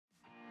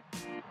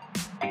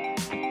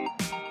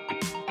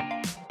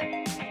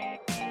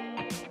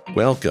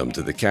Welcome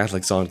to the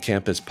Catholics on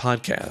Campus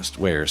podcast,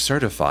 where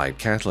certified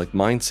Catholic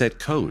mindset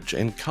coach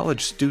and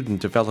college student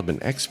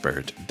development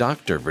expert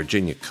Dr.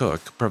 Virginia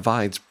Cook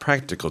provides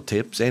practical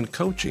tips and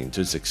coaching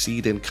to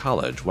succeed in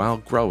college while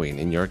growing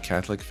in your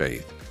Catholic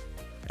faith.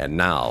 And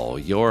now,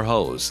 your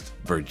host,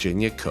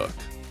 Virginia Cook.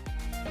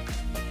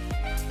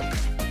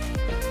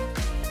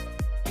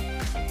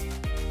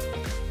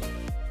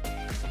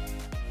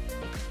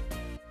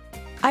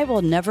 I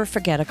will never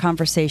forget a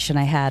conversation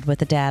I had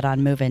with a dad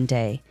on move-in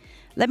day.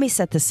 Let me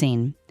set the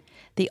scene.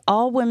 The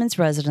all-women's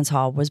residence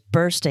hall was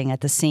bursting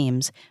at the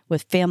seams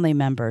with family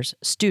members,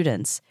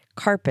 students,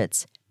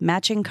 carpets,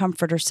 matching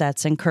comforter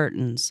sets and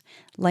curtains,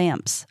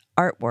 lamps,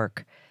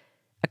 artwork,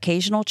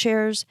 occasional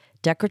chairs,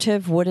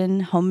 decorative wooden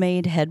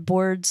homemade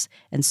headboards,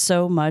 and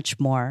so much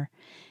more.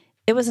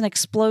 It was an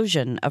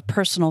explosion of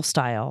personal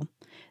style.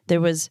 There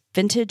was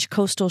vintage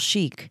coastal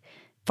chic,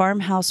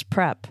 farmhouse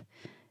prep,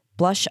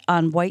 blush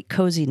on white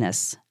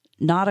coziness,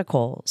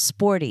 nautical,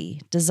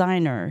 sporty,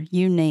 designer,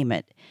 you name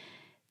it.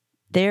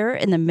 There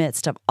in the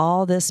midst of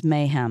all this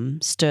mayhem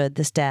stood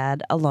this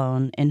dad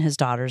alone in his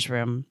daughter's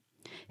room.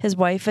 His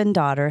wife and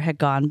daughter had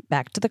gone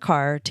back to the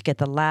car to get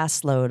the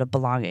last load of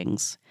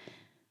belongings.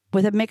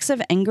 With a mix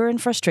of anger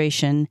and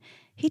frustration,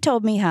 he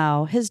told me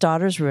how his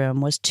daughter's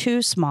room was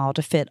too small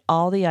to fit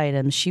all the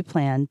items she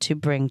planned to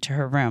bring to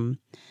her room.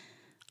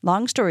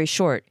 Long story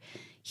short,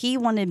 he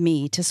wanted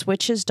me to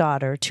switch his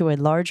daughter to a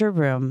larger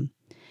room.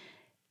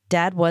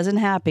 Dad wasn't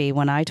happy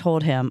when I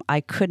told him I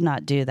could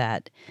not do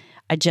that.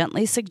 I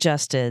gently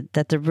suggested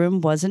that the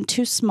room wasn't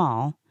too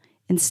small.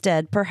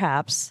 Instead,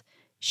 perhaps,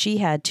 she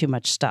had too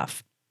much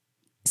stuff.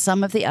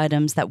 Some of the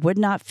items that would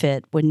not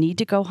fit would need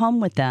to go home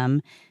with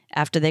them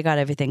after they got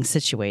everything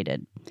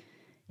situated.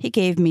 He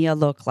gave me a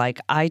look like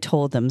I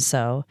told them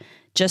so,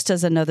 just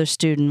as another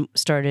student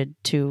started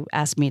to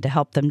ask me to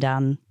help them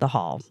down the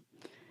hall.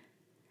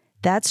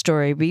 That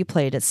story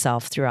replayed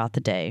itself throughout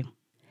the day.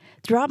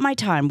 Throughout my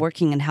time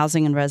working in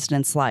housing and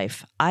residence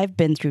life, I've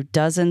been through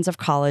dozens of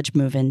college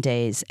move-in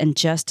days and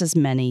just as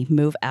many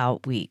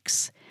move-out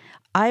weeks.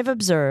 I've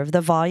observed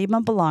the volume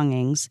of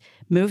belongings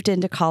moved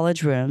into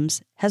college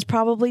rooms has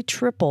probably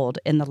tripled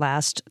in the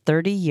last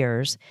 30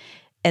 years,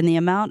 and the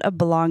amount of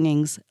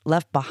belongings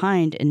left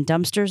behind in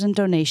dumpsters and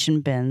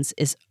donation bins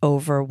is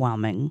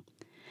overwhelming.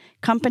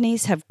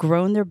 Companies have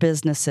grown their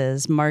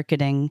businesses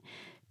marketing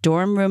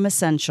dorm room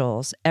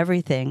essentials,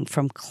 everything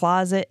from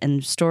closet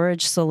and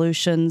storage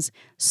solutions,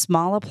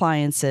 small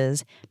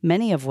appliances,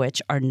 many of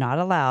which are not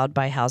allowed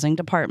by housing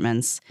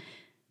departments,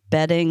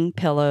 bedding,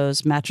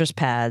 pillows, mattress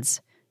pads,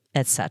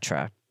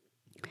 etc.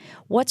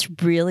 What's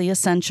really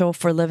essential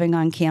for living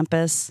on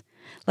campus?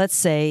 Let's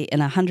say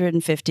in a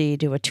 150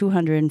 to a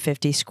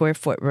 250 square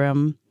foot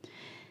room.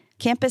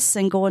 Campus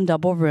single and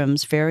double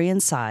rooms vary in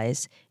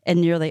size,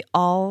 and nearly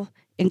all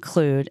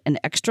include an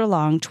extra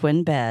long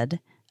twin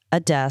bed, a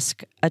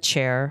desk, a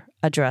chair,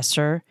 a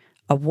dresser,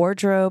 a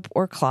wardrobe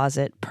or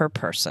closet per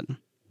person.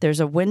 There's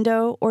a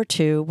window or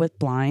two with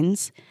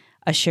blinds,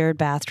 a shared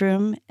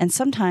bathroom, and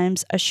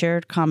sometimes a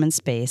shared common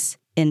space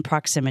in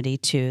proximity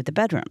to the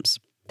bedrooms.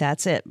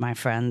 That's it, my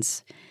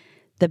friends.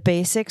 The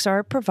basics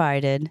are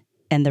provided,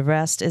 and the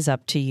rest is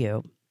up to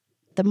you.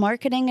 The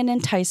marketing and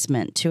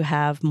enticement to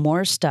have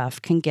more stuff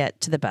can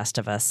get to the best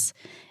of us.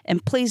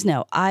 And please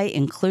know, I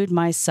include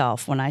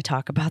myself when I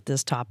talk about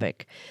this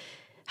topic.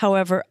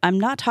 However, I'm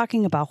not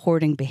talking about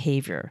hoarding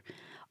behavior,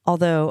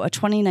 although a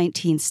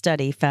 2019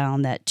 study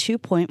found that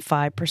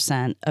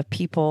 2.5% of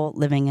people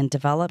living in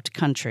developed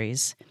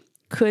countries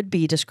could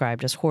be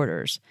described as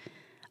hoarders.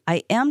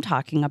 I am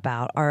talking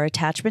about our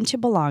attachment to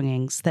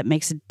belongings that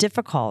makes it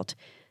difficult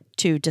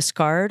to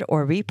discard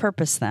or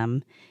repurpose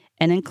them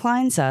and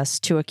inclines us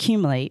to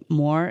accumulate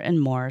more and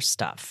more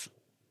stuff.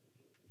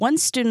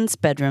 Once students'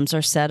 bedrooms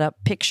are set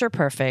up picture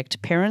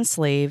perfect, parents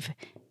leave,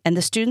 and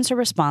the students are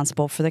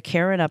responsible for the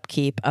care and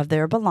upkeep of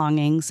their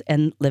belongings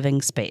and living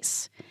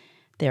space.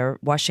 They're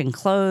washing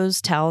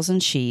clothes, towels,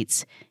 and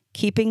sheets,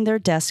 keeping their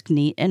desk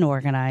neat and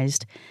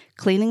organized,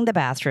 cleaning the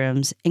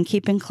bathrooms, and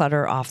keeping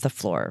clutter off the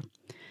floor.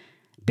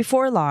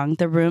 Before long,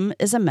 the room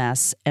is a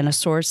mess and a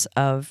source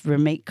of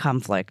roommate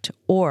conflict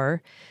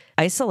or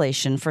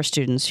isolation for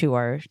students who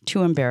are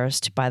too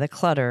embarrassed by the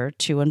clutter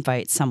to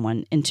invite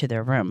someone into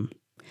their room.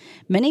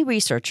 Many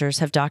researchers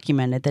have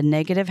documented the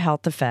negative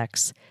health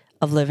effects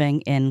of living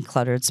in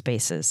cluttered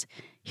spaces.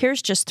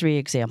 Here's just 3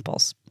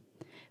 examples.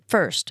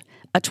 First,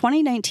 a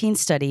 2019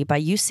 study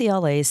by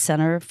UCLA's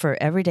Center for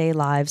Everyday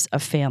Lives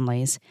of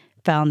Families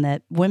found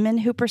that women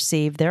who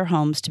perceive their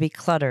homes to be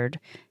cluttered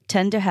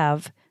tend to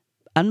have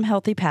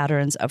unhealthy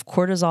patterns of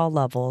cortisol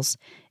levels,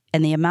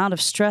 and the amount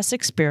of stress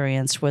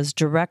experienced was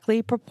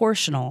directly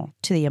proportional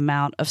to the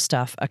amount of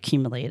stuff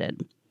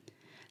accumulated.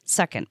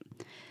 Second,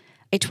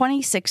 a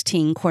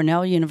 2016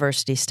 Cornell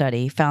University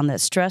study found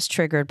that stress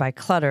triggered by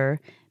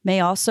clutter may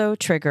also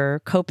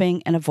trigger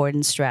coping and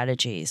avoidance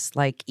strategies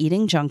like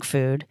eating junk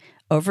food,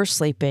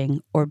 oversleeping,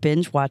 or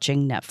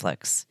binge-watching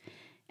Netflix.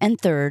 And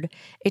third,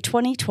 a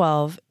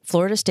 2012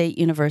 Florida State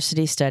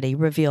University study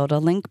revealed a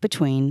link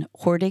between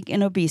hoarding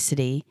and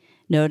obesity,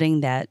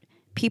 noting that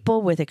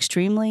people with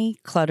extremely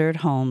cluttered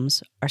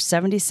homes are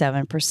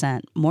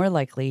 77% more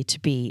likely to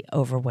be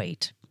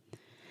overweight.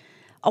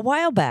 A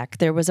while back,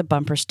 there was a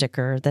bumper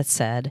sticker that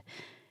said,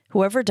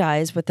 "Whoever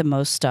dies with the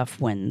most stuff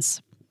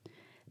wins."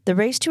 The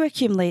race to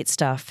accumulate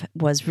stuff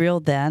was real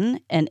then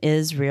and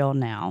is real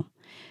now.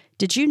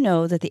 Did you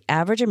know that the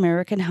average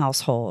American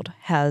household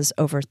has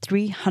over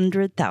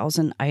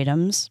 300,000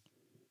 items?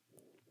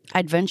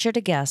 I'd venture to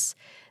guess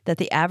that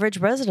the average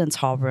residence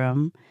hall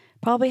room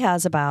probably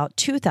has about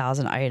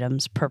 2,000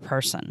 items per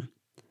person.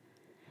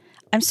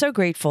 I'm so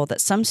grateful that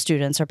some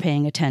students are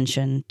paying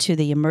attention to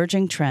the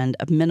emerging trend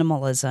of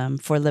minimalism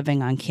for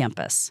living on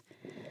campus.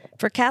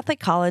 For Catholic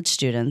college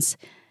students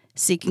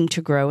seeking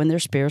to grow in their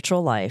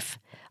spiritual life,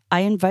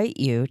 I invite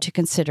you to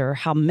consider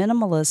how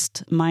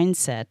minimalist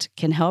mindset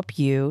can help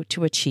you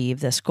to achieve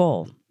this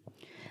goal.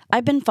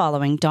 I've been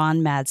following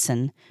Dawn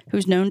Madsen,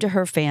 who's known to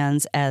her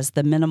fans as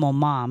the Minimal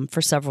Mom,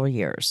 for several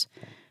years.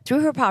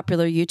 Through her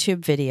popular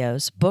YouTube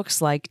videos, books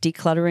like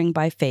Decluttering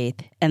by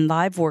Faith, and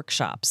live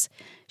workshops,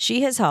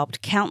 she has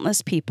helped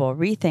countless people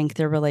rethink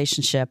their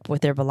relationship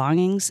with their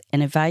belongings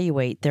and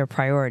evaluate their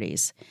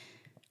priorities.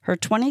 Her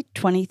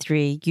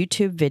 2023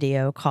 YouTube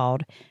video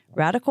called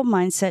Radical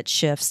Mindset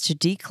Shifts to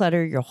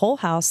Declutter Your Whole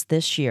House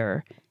This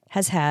Year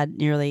has had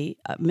nearly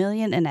 1.5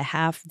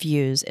 million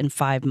views in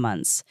 5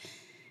 months.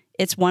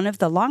 It's one of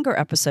the longer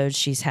episodes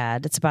she's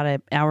had. It's about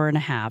an hour and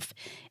a half,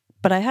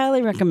 but I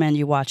highly recommend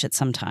you watch it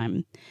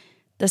sometime.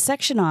 The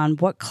section on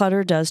what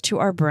clutter does to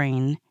our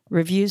brain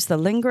reviews the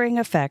lingering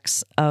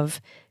effects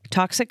of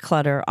toxic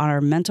clutter on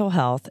our mental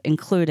health,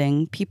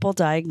 including people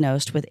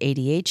diagnosed with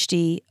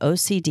ADHD,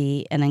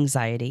 OCD, and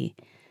anxiety.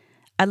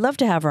 I'd love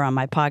to have her on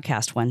my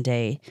podcast one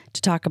day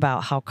to talk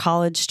about how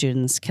college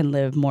students can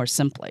live more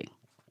simply.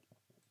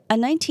 A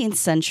 19th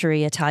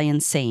century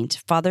Italian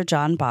saint, Father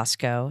John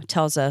Bosco,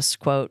 tells us,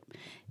 quote,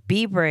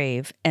 "Be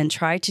brave and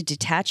try to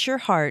detach your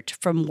heart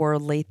from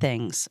worldly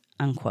things,"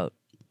 unquote.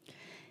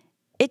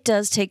 It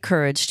does take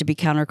courage to be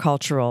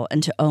countercultural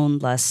and to own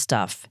less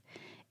stuff.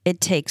 It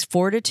takes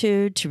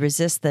fortitude to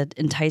resist the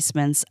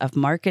enticements of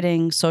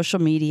marketing, social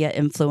media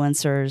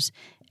influencers,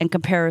 and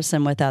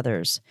comparison with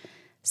others.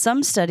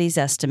 Some studies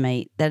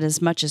estimate that as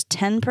much as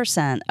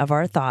 10% of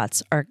our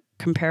thoughts are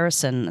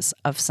comparisons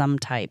of some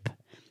type.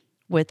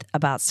 With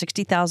about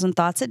 60,000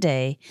 thoughts a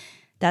day,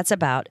 that's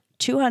about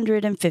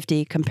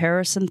 250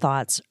 comparison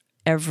thoughts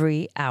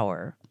every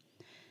hour.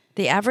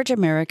 The average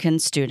American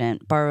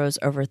student borrows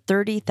over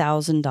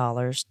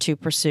 $30,000 to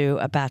pursue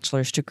a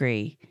bachelor's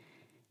degree.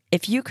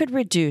 If you could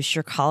reduce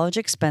your college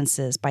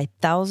expenses by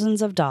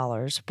thousands of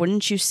dollars,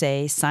 wouldn't you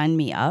say, "Sign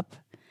me up"?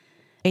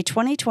 A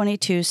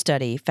 2022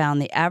 study found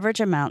the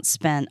average amount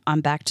spent on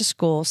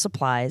back-to-school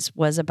supplies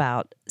was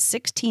about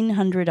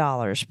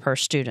 $1,600 per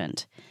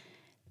student.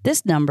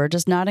 This number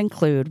does not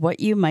include what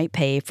you might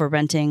pay for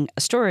renting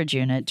a storage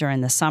unit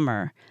during the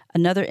summer,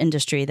 another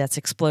industry that's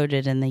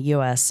exploded in the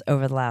U.S.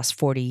 over the last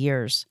 40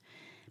 years.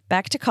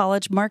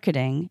 Back-to-college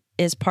marketing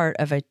is part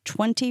of a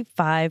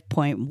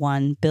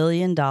 $25.1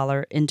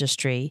 billion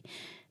industry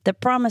that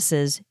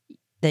promises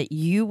that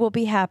you will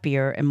be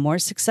happier and more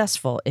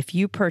successful if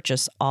you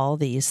purchase all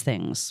these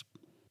things.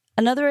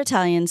 Another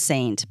Italian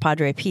saint,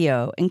 Padre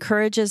Pio,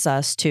 encourages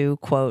us to,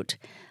 quote,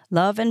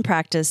 "Love and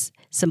practice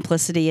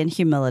simplicity and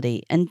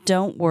humility, and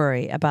don't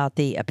worry about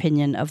the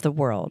opinion of the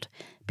world,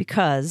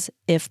 because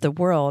if the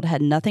world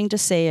had nothing to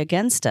say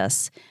against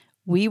us,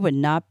 we would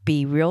not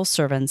be real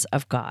servants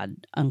of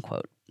God,"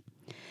 unquote.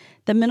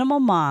 The Minimal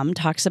Mom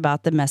talks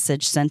about the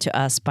message sent to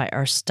us by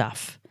our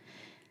stuff.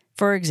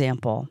 For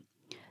example,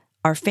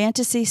 our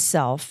fantasy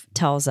self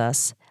tells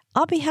us,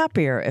 "I'll be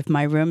happier if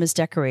my room is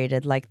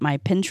decorated like my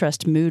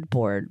Pinterest mood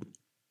board."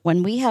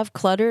 When we have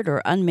cluttered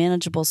or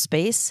unmanageable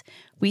space,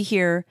 we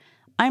hear,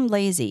 "I'm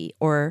lazy,"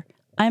 or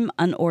 "I'm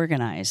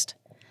unorganized."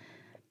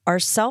 Our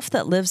self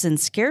that lives in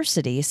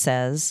scarcity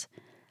says,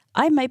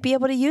 "I might be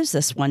able to use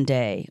this one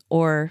day,"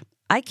 or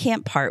 "I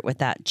can't part with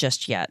that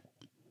just yet."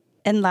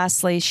 And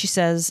lastly, she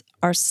says,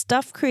 our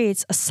stuff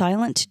creates a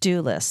silent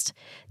to-do list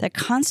that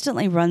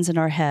constantly runs in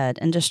our head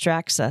and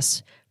distracts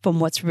us from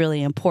what's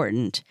really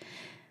important.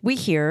 We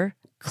hear,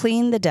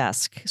 "Clean the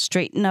desk,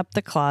 straighten up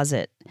the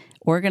closet,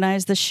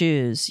 organize the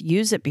shoes,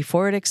 use it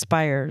before it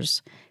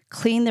expires,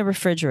 clean the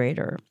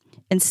refrigerator,"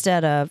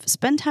 instead of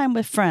 "spend time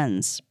with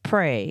friends,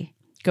 pray,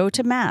 go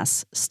to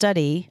Mass,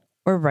 study,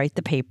 or write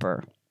the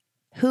paper."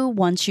 Who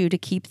wants you to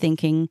keep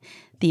thinking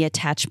the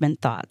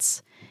attachment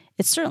thoughts?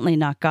 It's certainly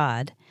not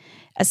God.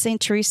 As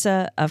St.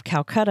 Teresa of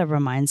Calcutta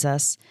reminds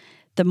us,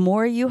 the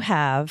more you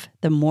have,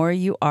 the more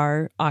you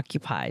are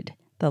occupied.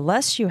 The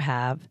less you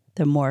have,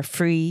 the more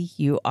free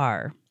you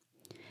are.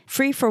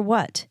 Free for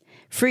what?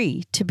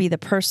 Free to be the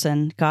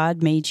person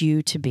God made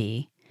you to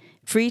be.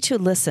 Free to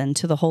listen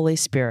to the Holy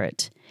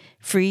Spirit.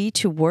 Free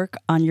to work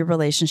on your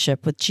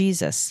relationship with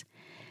Jesus.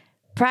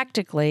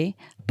 Practically,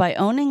 by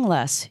owning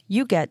less,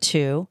 you get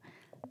to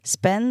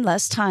spend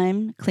less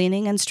time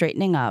cleaning and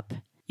straightening up.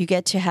 You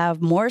get to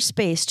have more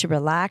space to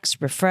relax,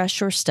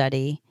 refresh, or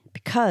study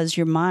because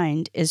your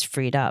mind is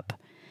freed up.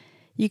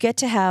 You get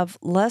to have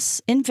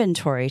less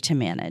inventory to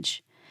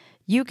manage.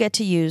 You get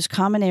to use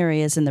common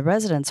areas in the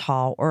residence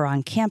hall or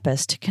on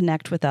campus to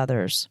connect with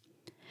others.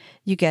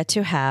 You get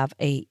to have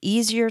an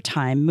easier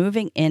time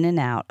moving in and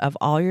out of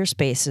all your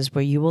spaces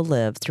where you will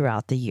live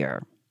throughout the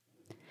year.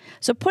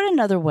 So put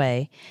another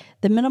way,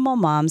 the Minimal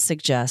Mom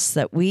suggests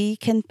that we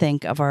can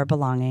think of our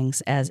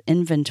belongings as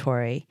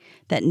inventory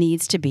that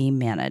needs to be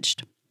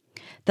managed.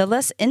 The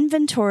less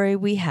inventory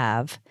we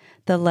have,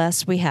 the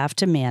less we have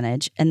to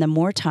manage, and the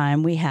more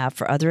time we have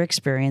for other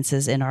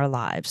experiences in our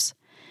lives.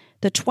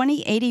 The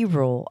 20-80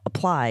 rule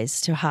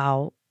applies to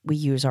how we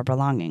use our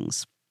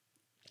belongings.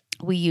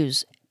 We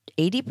use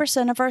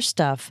 80% of our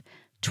stuff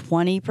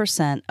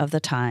 20% of the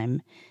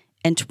time,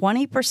 and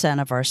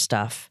 20% of our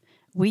stuff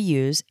we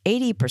use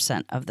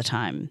 80% of the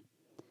time.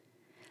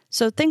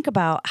 So think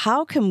about,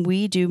 how can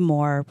we do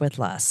more with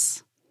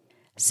less?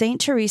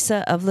 Saint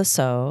Teresa of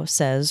Lisieux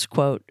says,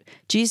 quote,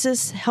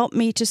 "Jesus, help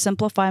me to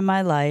simplify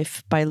my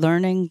life by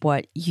learning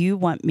what you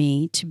want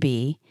me to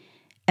be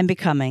and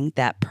becoming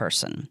that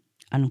person,"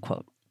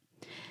 unquote.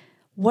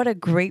 What a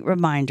great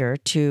reminder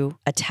to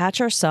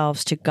attach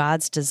ourselves to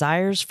God's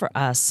desires for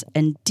us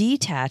and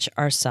detach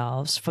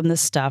ourselves from the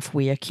stuff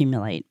we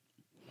accumulate.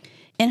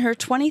 In her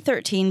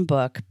 2013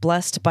 book,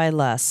 Blessed by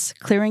Less,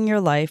 Clearing Your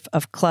Life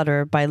of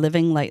Clutter by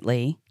Living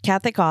Lightly,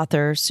 Catholic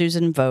author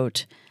Susan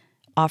Vogt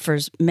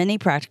offers many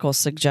practical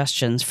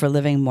suggestions for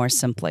living more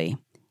simply.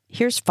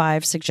 Here's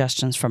 5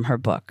 suggestions from her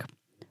book.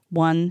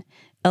 1.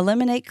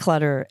 Eliminate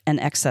clutter and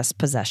excess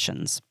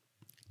possessions.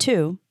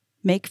 2.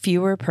 Make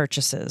fewer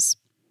purchases.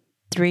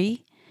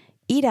 3.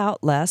 Eat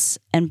out less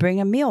and bring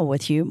a meal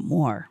with you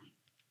more.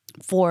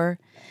 4.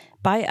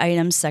 Buy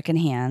items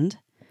secondhand.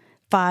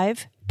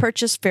 5.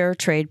 Purchase fair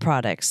trade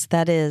products,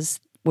 that is,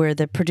 where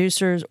the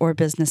producers or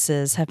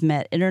businesses have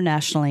met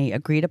internationally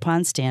agreed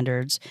upon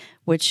standards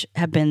which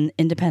have been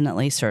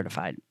independently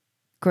certified.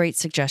 Great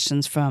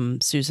suggestions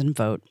from Susan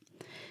Vogt.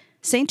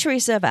 St.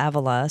 Teresa of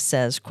Avila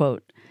says,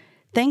 quote,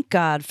 "Thank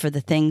God for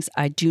the things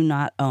I do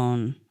not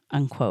own,"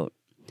 unquote.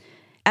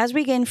 As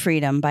we gain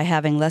freedom by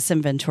having less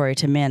inventory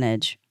to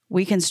manage,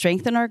 we can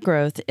strengthen our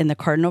growth in the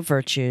cardinal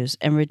virtues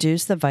and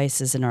reduce the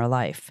vices in our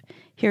life.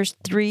 Here's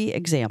 3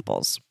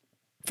 examples.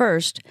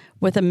 First,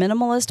 with a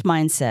minimalist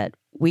mindset,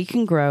 we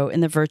can grow in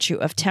the virtue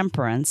of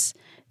temperance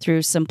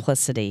through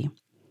simplicity.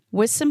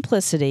 With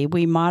simplicity,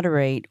 we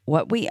moderate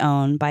what we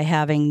own by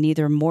having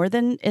neither more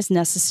than is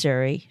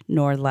necessary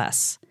nor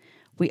less.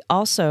 We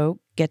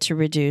also get to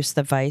reduce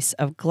the vice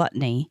of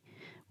gluttony,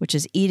 which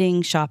is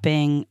eating,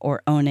 shopping,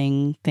 or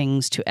owning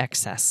things to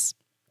excess.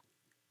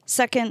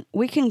 Second,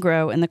 we can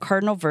grow in the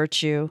cardinal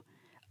virtue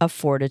of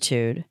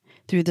fortitude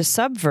through the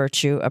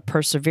sub-virtue of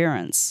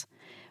perseverance,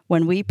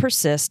 when we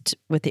persist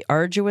with the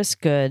arduous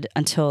good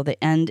until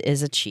the end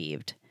is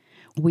achieved.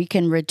 We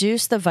can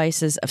reduce the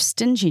vices of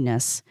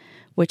stinginess,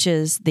 which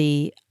is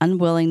the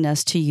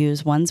unwillingness to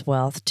use one's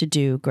wealth to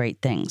do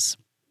great things.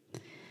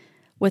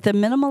 With a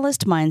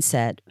minimalist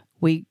mindset,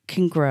 we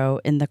can grow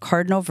in the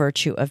cardinal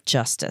virtue of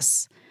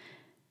justice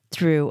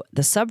through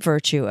the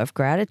sub-virtue of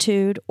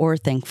gratitude or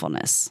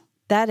thankfulness.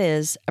 That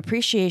is,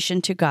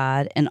 appreciation to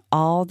God and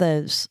all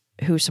those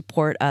who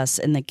support us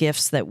in the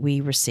gifts that we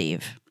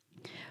receive.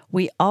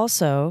 We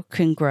also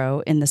can grow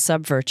in the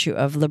sub-virtue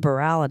of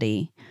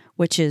liberality,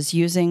 which is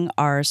using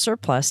our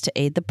surplus to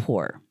aid the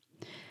poor.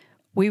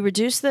 We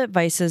reduce the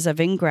vices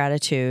of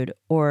ingratitude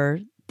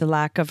or the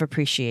lack of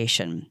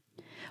appreciation.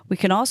 We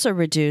can also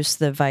reduce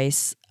the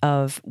vice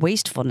of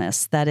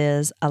wastefulness, that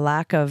is, a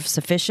lack of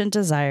sufficient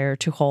desire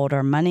to hold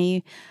our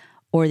money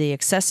or the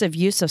excessive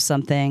use of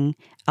something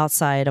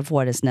outside of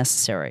what is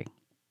necessary.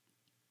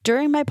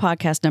 During my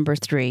podcast number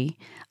 3,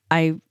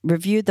 I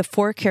reviewed the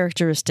 4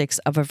 characteristics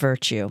of a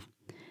virtue: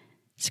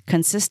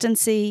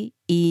 consistency,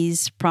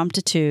 ease,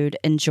 promptitude,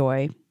 and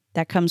joy.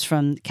 That comes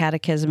from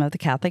Catechism of the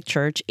Catholic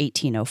Church,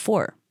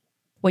 1804.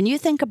 When you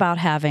think about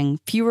having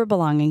fewer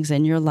belongings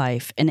in your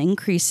life and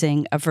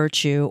increasing a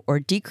virtue or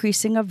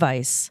decreasing a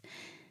vice,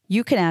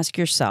 you can ask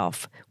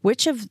yourself,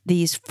 which of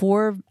these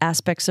 4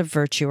 aspects of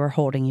virtue are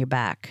holding you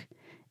back?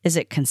 Is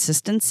it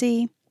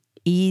consistency,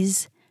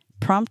 ease,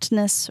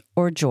 promptness,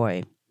 or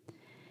joy?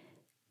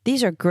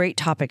 These are great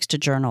topics to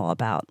journal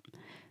about.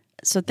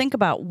 So think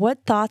about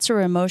what thoughts or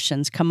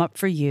emotions come up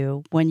for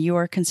you when you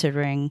are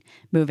considering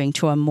moving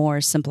to a more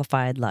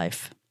simplified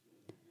life.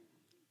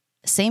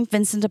 St.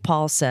 Vincent de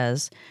Paul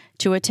says,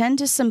 "To attend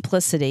to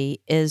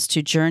simplicity is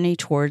to journey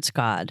towards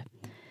God."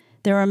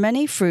 There are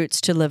many fruits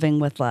to living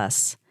with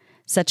less,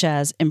 such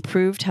as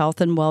improved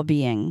health and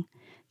well-being.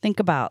 Think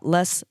about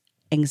less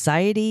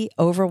anxiety,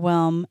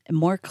 overwhelm, and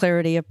more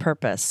clarity of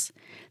purpose.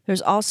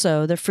 There's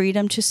also the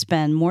freedom to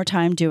spend more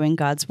time doing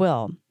God's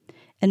will,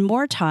 and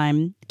more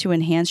time to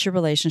enhance your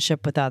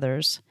relationship with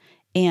others,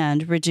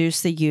 and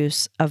reduce the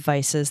use of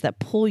vices that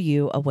pull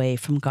you away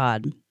from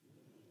God.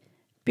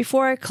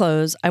 Before I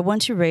close, I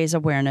want to raise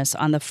awareness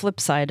on the flip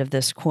side of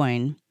this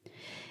coin.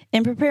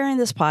 In preparing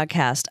this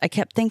podcast, I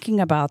kept thinking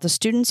about the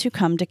students who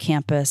come to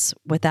campus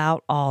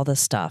without all the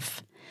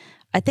stuff.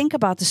 I think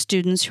about the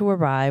students who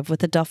arrive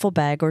with a duffel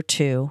bag or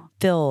 2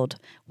 filled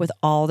with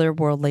all their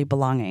worldly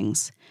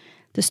belongings.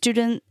 The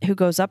student who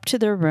goes up to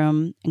their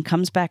room and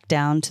comes back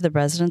down to the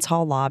residence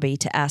hall lobby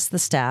to ask the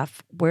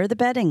staff where the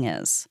bedding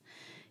is.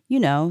 You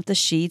know, the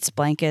sheets,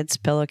 blankets,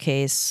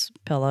 pillowcase,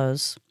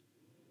 pillows.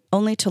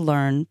 Only to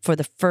learn for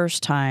the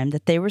first time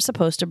that they were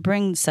supposed to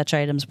bring such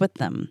items with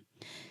them.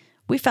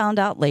 We found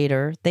out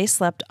later they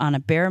slept on a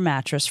bare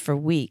mattress for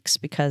weeks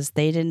because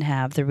they didn't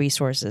have the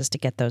resources to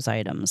get those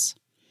items.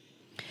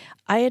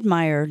 I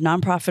admire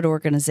nonprofit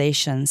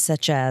organizations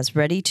such as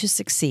Ready to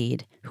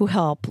Succeed, who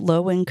help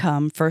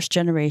low-income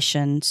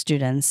first-generation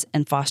students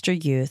and foster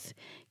youth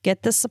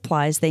get the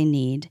supplies they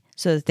need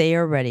so that they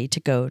are ready to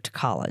go to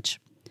college.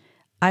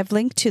 I've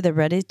linked to the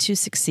Ready to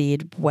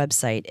Succeed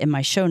website in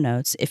my show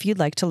notes if you'd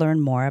like to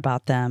learn more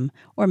about them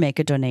or make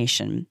a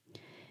donation.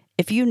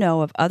 If you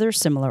know of other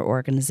similar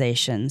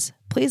organizations,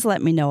 please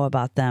let me know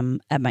about them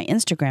at my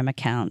Instagram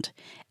account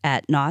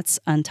at Knots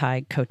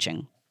Untied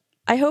Coaching.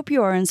 I hope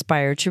you are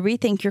inspired to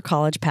rethink your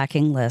college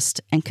packing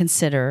list and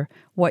consider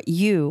what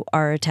you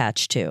are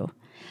attached to.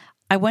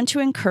 I want to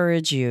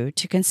encourage you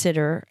to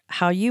consider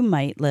how you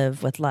might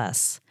live with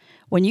less.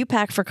 When you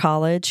pack for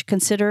college,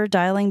 consider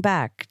dialing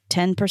back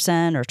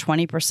 10% or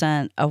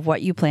 20% of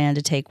what you plan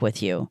to take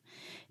with you.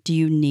 Do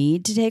you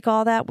need to take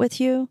all that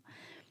with you?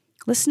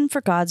 Listen for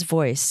God's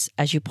voice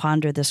as you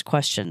ponder this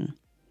question.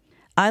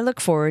 I look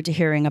forward to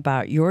hearing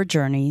about your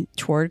journey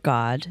toward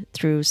God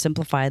through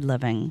simplified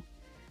living.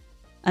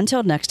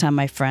 Until next time,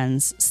 my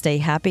friends, stay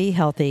happy,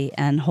 healthy,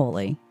 and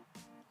holy.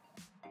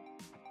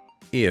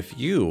 If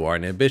you are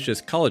an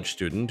ambitious college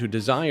student who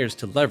desires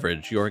to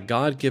leverage your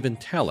God-given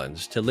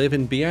talents to live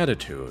in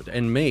beatitude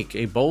and make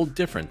a bold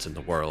difference in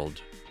the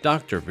world,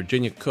 Dr.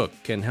 Virginia Cook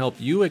can help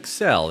you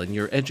excel in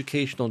your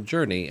educational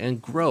journey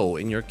and grow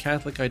in your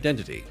Catholic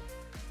identity.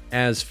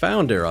 As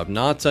founder of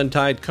Knots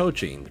Untied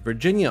Coaching,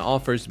 Virginia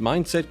offers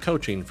mindset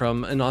coaching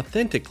from an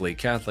authentically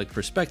Catholic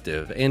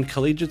perspective and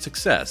collegiate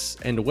success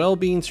and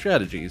well-being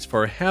strategies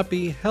for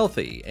happy,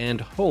 healthy,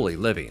 and holy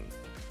living.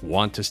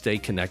 Want to stay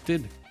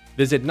connected?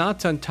 Visit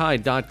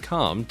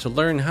knotsuntied.com to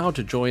learn how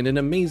to join an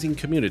amazing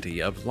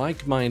community of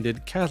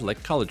like-minded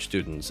Catholic college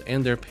students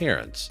and their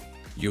parents.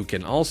 You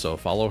can also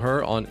follow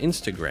her on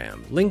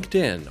Instagram,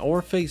 LinkedIn,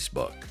 or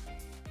Facebook.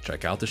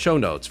 Check out the show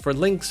notes for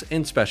links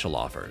and special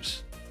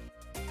offers.